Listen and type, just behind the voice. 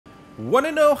Want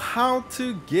to know how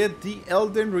to get the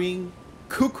Elden Ring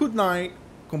CUCKOO Knight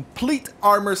complete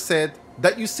armor set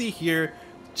that you see here?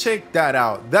 Check that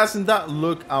out. Doesn't that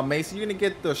look amazing? You're gonna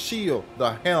get the shield,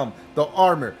 the helm, the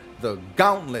armor, the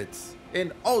gauntlets,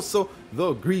 and also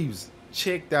the greaves.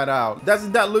 Check that out.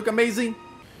 Doesn't that look amazing?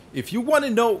 If you want to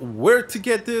know where to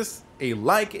get this, a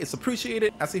like is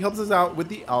appreciated as it helps us out with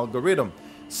the algorithm.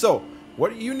 So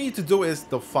what you need to do is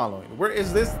the following. Where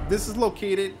is this? This is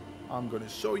located. I'm going to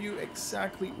show you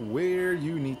exactly where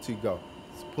you need to go.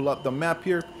 Let's pull up the map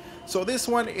here. So this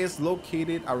one is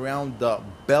located around the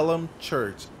Bellum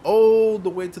Church, all the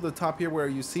way to the top here where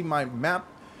you see my map.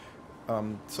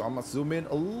 So I'm gonna zoom in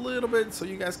a little bit so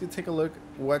you guys can take a look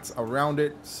what's around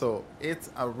it. So it's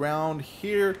around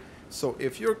here. So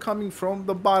if you're coming from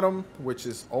the bottom, which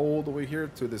is all the way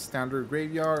here to the standard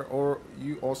graveyard, or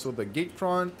you also the gate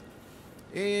front,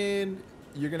 and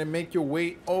you're gonna make your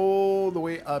way all the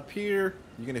way up here,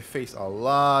 you're gonna face a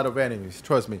lot of enemies,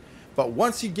 trust me. But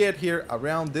once you get here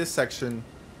around this section,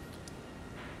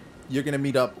 you're gonna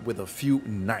meet up with a few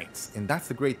knights, and that's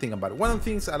the great thing about it. One of the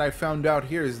things that I found out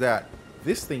here is that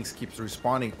this thing keeps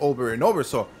respawning over and over,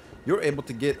 so you're able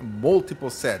to get multiple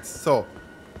sets. So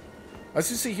as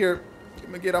you see here, I'm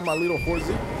gonna get on my little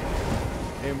horsey,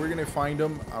 and we're gonna find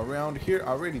them around here. I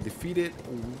already defeated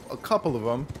a couple of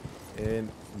them, and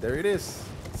there it is.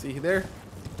 See there?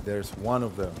 There's one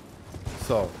of them.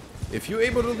 So if you're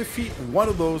able to defeat one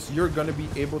of those, you're gonna be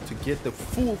able to get the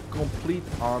full complete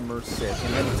armor set.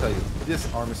 And let me tell you,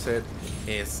 this armor set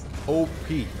is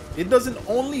OP. It doesn't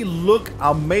only look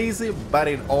amazing, but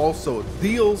it also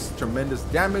deals tremendous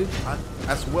damage,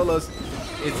 as well as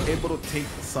it's able to take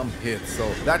some hits. So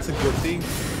that's a good thing.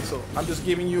 So I'm just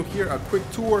giving you here a quick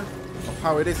tour of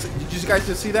how it is. Did you guys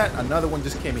just see that? Another one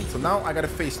just came in. So now I gotta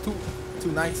face two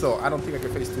knights. So I don't think I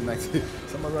can face two knights.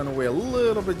 So I'm gonna run away a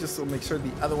little bit just to make sure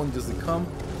the other one doesn't come.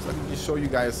 So I can just show you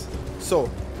guys. So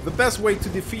the best way to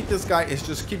defeat this guy is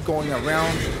just keep going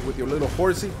around with your little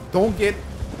horsey. Don't get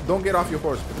off your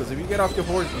horse, because if you get off your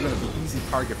horse, you're gonna be easy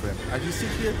target for him. As you see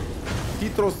here, he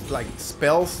throws like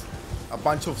spells, a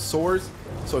bunch of swords.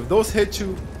 So if those hit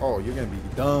you, oh, you're gonna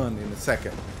be done in a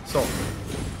second. So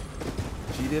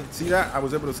she didn't see that. I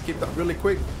was able to skip that really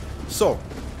quick. So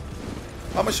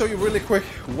I'm gonna show you really quick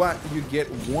what you get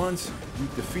once you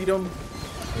defeat them.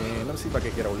 And let's see if I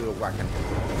can get a little whack in here.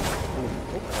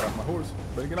 Oh, I got off my horse.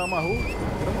 Better get on my horse.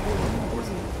 Get on my horse. Get on my horse.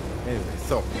 Anyway,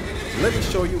 so let me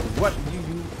show you what you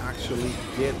actually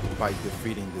get by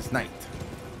defeating this knight.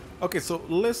 Okay, so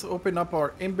let's open up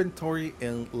our inventory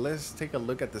and let's take a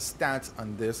look at the stats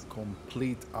on this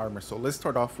complete armor. So let's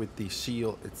start off with the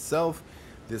shield itself.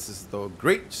 This is the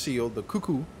Great Shield, the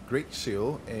CUCKOO Great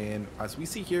Shield, and as we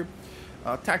see here,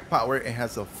 attack power, it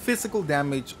has a physical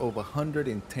damage of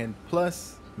 110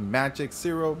 plus, magic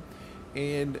 0,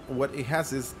 and what it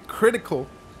has is critical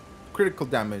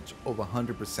damage of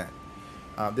 100%.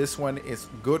 This one is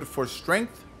good for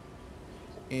strength,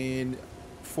 and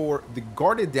for the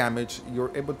guarded damage,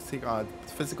 you're able to take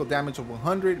physical damage of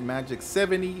 100, magic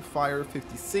 70, fire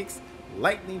 56,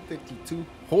 lightning 52,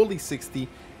 holy 60,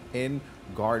 and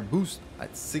guard boost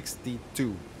at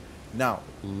 62. Now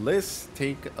let's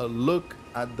take a look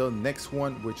at the next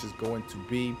one, which is going to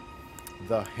be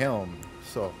the helm.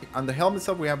 So on the helm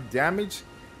itself, we have damage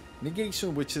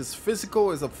negation, which is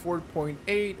physical is a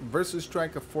 4.8, versus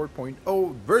strike of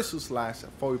 4.0, versus slash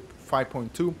at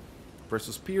 5.2,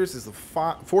 versus pierce is a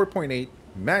 4.8,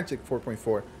 magic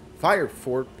 4.4, fire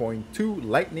 4.2,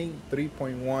 lightning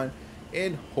 3.1,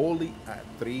 and holy at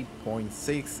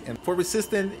 3.6. And for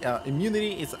resistant,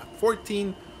 immunity is at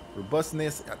 14,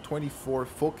 robustness at 24,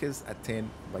 focus at 10,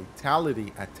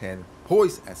 vitality at 10,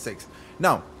 poise at 6.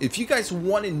 Now if you guys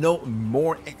want to know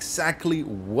more exactly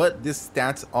what these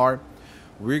stats are,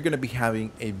 we're gonna be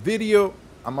having a video.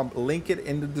 I'm gonna link it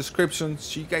in the description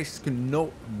so you guys can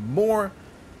know more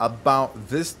about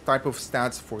this type of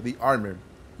stats for the armor.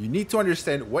 You need to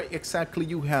understand what exactly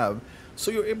you have so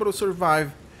you're able to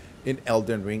survive in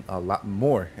Elden Ring a lot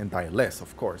more and die less,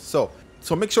 of course. So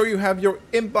make sure you have your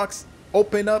inbox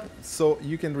open up so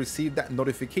you can receive that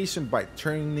notification by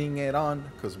turning it on,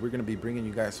 because we're going to be bringing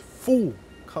you guys full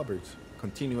coverage,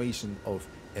 continuation of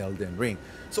Elden Ring.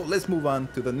 So let's move on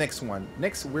to the next one.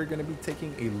 Next, we're going to be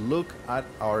taking a look at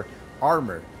our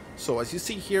armor. So as you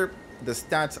see here, the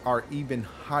stats are even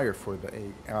higher for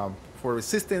the for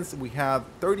resistance. We have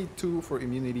 32 for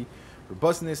immunity,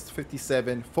 robustness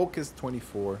 57, focus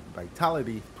 24,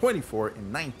 vitality 24,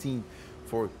 and 19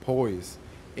 for poise.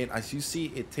 And as you see,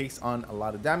 it takes on a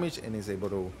lot of damage and is able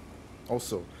to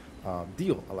also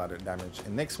deal a lot of damage.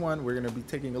 And next one, we're going to be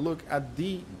taking a look at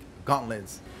the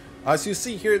gauntlets. As you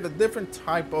see here, the different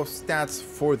type of stats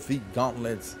for the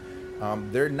gauntlets,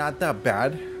 they're not that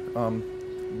bad,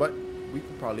 but we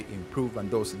could probably improve on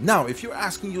those. Now, if you're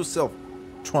asking yourself,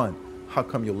 Tron, how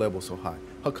come your level so high?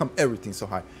 How come everything's so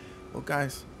high? Well,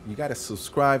 guys, you gotta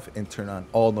subscribe and turn on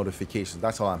all notifications.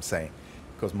 That's all I'm saying,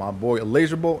 because my boy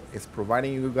LaserBolt is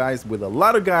providing you guys with a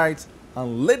lot of guides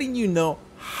on letting you know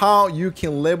how you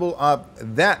can level up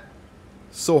that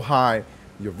so high,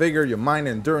 your vigor, your mind,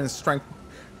 endurance, strength,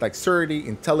 dexterity,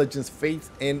 intelligence, faith,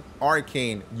 and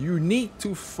arcane. You need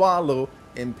to follow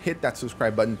and hit that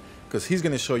subscribe button, because he's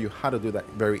going to show you how to do that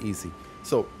very easy.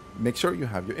 So make sure you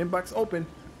have your inbox open.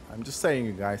 I'm just saying,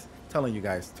 you guys, telling you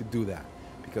guys to do that,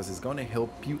 because it's going to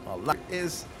help you a lot.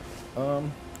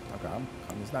 Okay,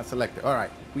 it's not selected. All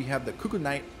right, we have the CUCKOO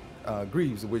Knight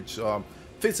Greaves, which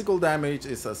physical damage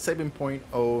is a 7.0,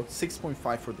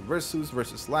 6.5 for the versus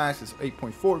slash is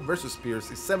 8.4, versus spears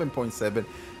is 7.7,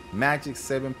 magic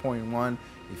 7.1,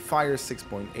 fire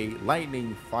 6.8,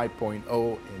 lightning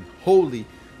 5.0, and holy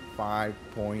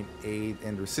 5.8,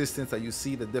 and resistance that you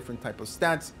see the different type of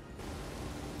stats.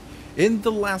 In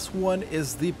the last one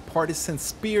is the partisan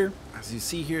spear. As you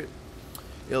see here,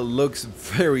 it looks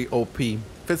very OP.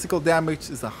 Physical damage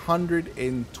is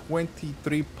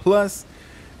 123 plus,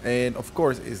 and of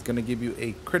course it's gonna give you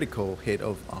a critical hit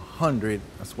of 100,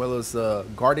 as well as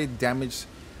guarded damage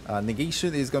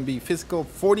negation is gonna be physical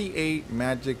 48,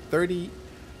 magic 30,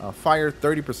 fire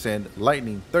 30%,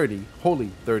 lightning 30,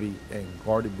 holy 30, and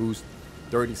guarded boost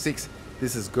 36.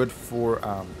 This is good for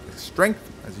strength,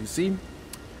 as you see.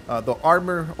 The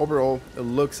armor overall, it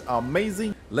looks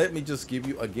amazing. Let me just give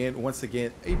you once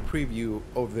again a preview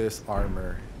of this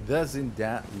armor. Doesn't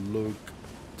that look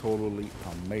totally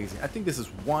amazing? I think this is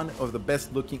one of the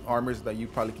best looking armors that you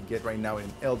probably can get right now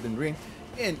in Elden Ring,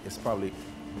 and it's probably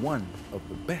one of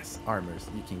the best armors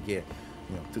you can get,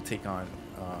 you know, to take on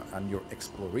your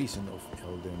exploration of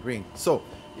Elden Ring. So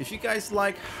if you guys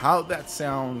like how that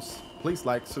sounds, please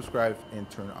like, subscribe, and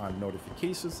turn on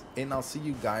notifications, and I'll see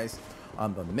you guys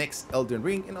on the next Elden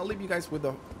Ring, and I'll leave you guys with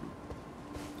the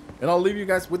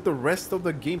rest of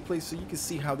the gameplay, so you can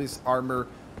see how this armor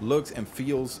looks and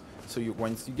feels. So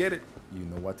once you get it, you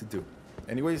know what to do.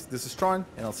 Anyways, this is Tron,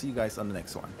 and I'll see you guys on the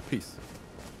next one. Peace.